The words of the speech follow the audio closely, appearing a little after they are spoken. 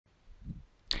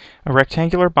A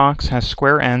rectangular box has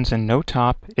square ends and no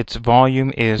top. Its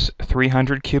volume is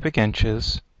 300 cubic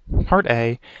inches. Part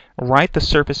A, write the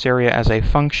surface area as a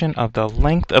function of the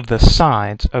length of the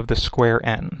sides of the square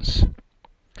ends.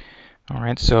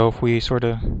 Alright, so if we sort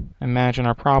of imagine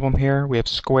our problem here, we have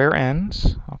square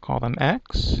ends. I'll call them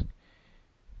x.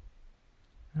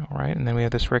 Alright, and then we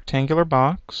have this rectangular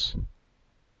box.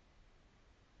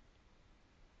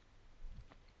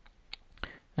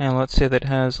 And let's say that it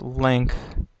has length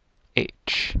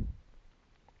h,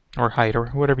 or height, or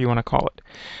whatever you want to call it.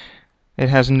 It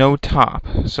has no top,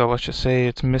 so let's just say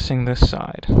it's missing this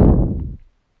side.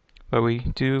 But we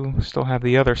do still have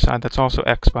the other side that's also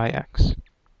x by x.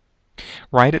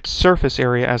 Write its surface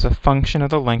area as a function of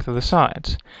the length of the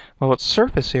sides. Well, its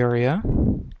surface area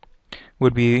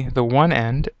would be the one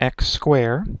end, x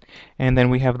squared, and then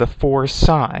we have the four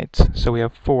sides, so we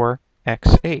have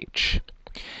 4xh.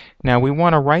 Now we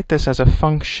want to write this as a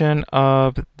function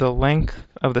of the length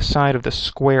of the side of the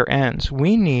square ends.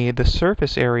 We need the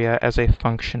surface area as a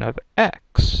function of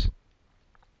x.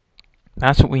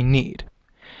 That's what we need.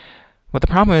 But the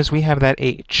problem is we have that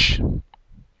h.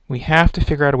 We have to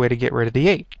figure out a way to get rid of the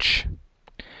h.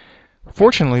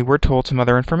 Fortunately, we're told some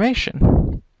other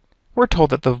information. We're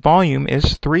told that the volume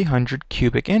is 300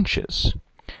 cubic inches.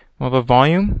 Well, the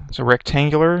volume is a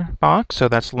rectangular box, so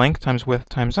that's length times width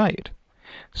times height.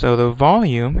 So the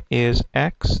volume is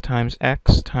x times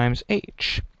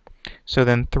h. So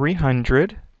then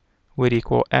 300 would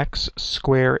equal x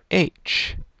squared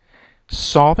h.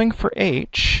 Solving for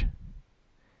h,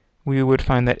 we would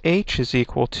find that h is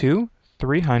equal to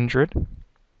 300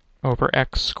 over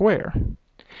x squared.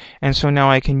 And so now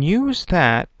I can use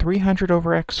that 300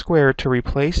 over x squared to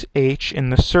replace h in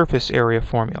the surface area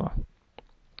formula.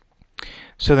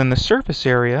 So then the surface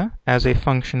area as a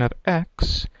function of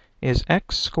x is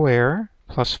x squared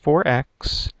plus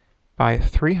 4x by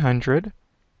 300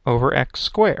 over x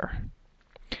squared.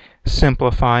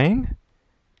 Simplifying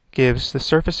gives the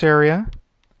surface area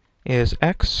is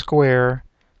x squared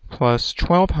plus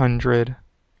 1200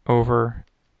 over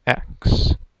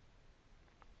x.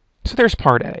 So there's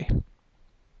part A.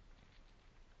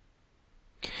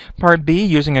 Part B,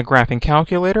 using a graphing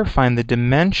calculator, find the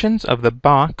dimensions of the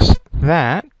box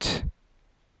that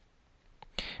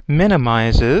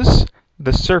minimizes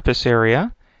the surface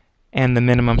area and the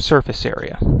minimum surface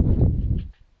area.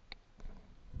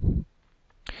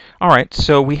 Alright,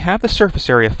 so we have the surface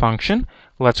area function.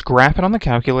 Let's graph it on the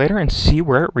calculator and see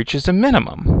where it reaches a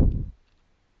minimum.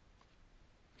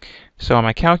 So on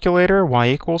my calculator, y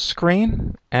equals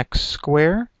screen, x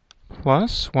squared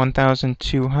plus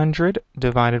 1,200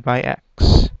 divided by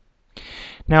x.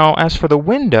 Now, as for the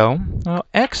window, well,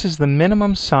 x is the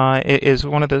minimum size, is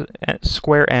one of the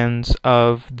square ends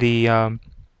of the,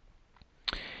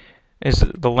 is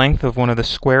the length of one of the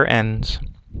square ends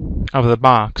of the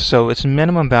box, so its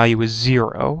minimum value is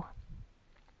 0.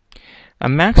 A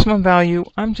maximum value,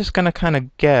 I'm just going to kind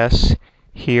of guess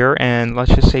here, and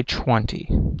let's just say 20.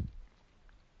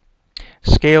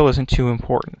 Scale isn't too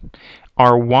important.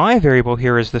 Our y variable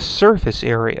here is the surface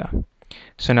area.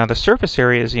 So now the surface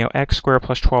area is, x squared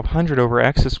plus 1200 over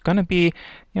x. It's going to be,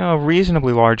 a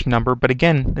reasonably large number, but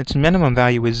again, its minimum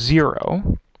value is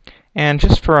 0. And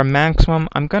just for a maximum,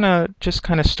 I'm going to just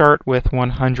kind of start with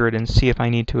 100 and see if I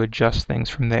need to adjust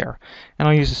things from there. And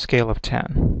I'll use a scale of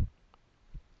 10.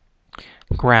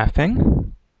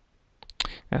 Graphing.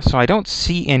 So I don't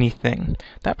see anything.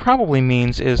 That probably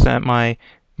means is that my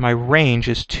range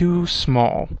is too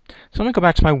small. So let me go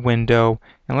back to my window,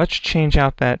 and let's change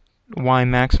out that y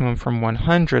maximum from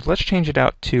 100. Let's change it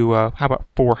out to, how about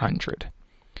 400?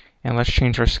 And let's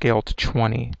change our scale to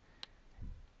 20.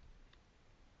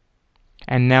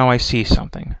 And now I see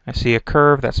something. I see a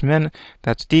curve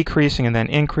that's decreasing and then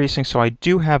increasing, so I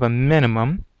do have a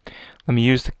minimum. Let me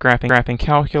use the graphing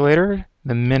calculator,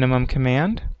 the minimum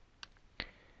command,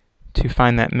 to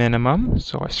find that minimum.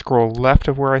 So I scroll left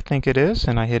of where I think it is,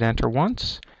 and I hit enter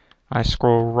once. I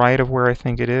scroll right of where I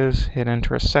think it is, hit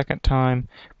enter a second time,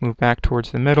 move back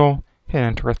towards the middle, hit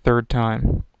enter a third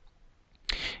time.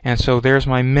 And so there's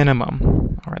my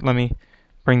minimum. All right, let me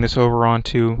bring this over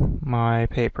onto my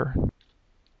paper.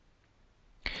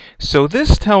 So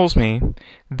this tells me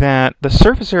that the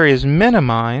surface area is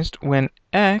minimized when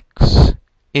x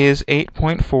is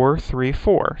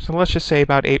 8.434. So let's just say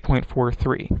about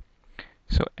 8.43.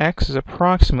 So x is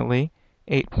approximately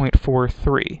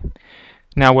 8.43.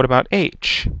 Now what about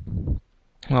h?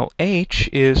 Well, h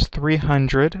is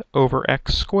 300 over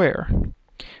x squared.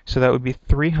 So that would be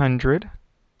 300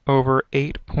 over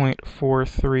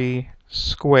 8.43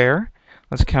 squared.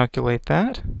 Let's calculate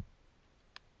that.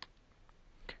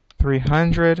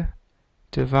 300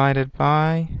 divided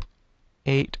by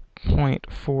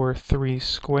 8.43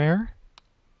 square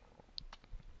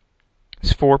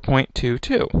is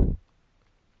 4.22.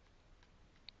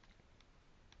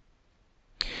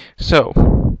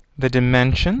 So the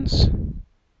dimensions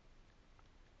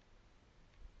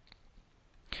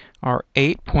are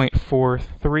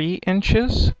 8.43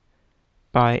 inches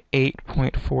by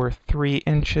 8.43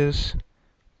 inches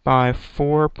by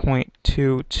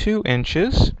 4.22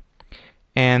 inches,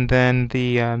 and then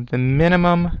the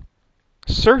minimum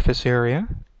surface area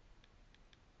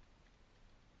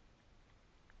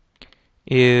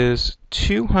is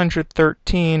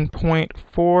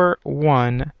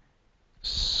 213.41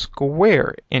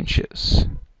 square inches.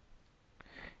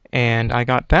 And I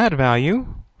got that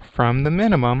value from the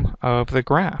minimum of the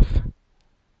graph.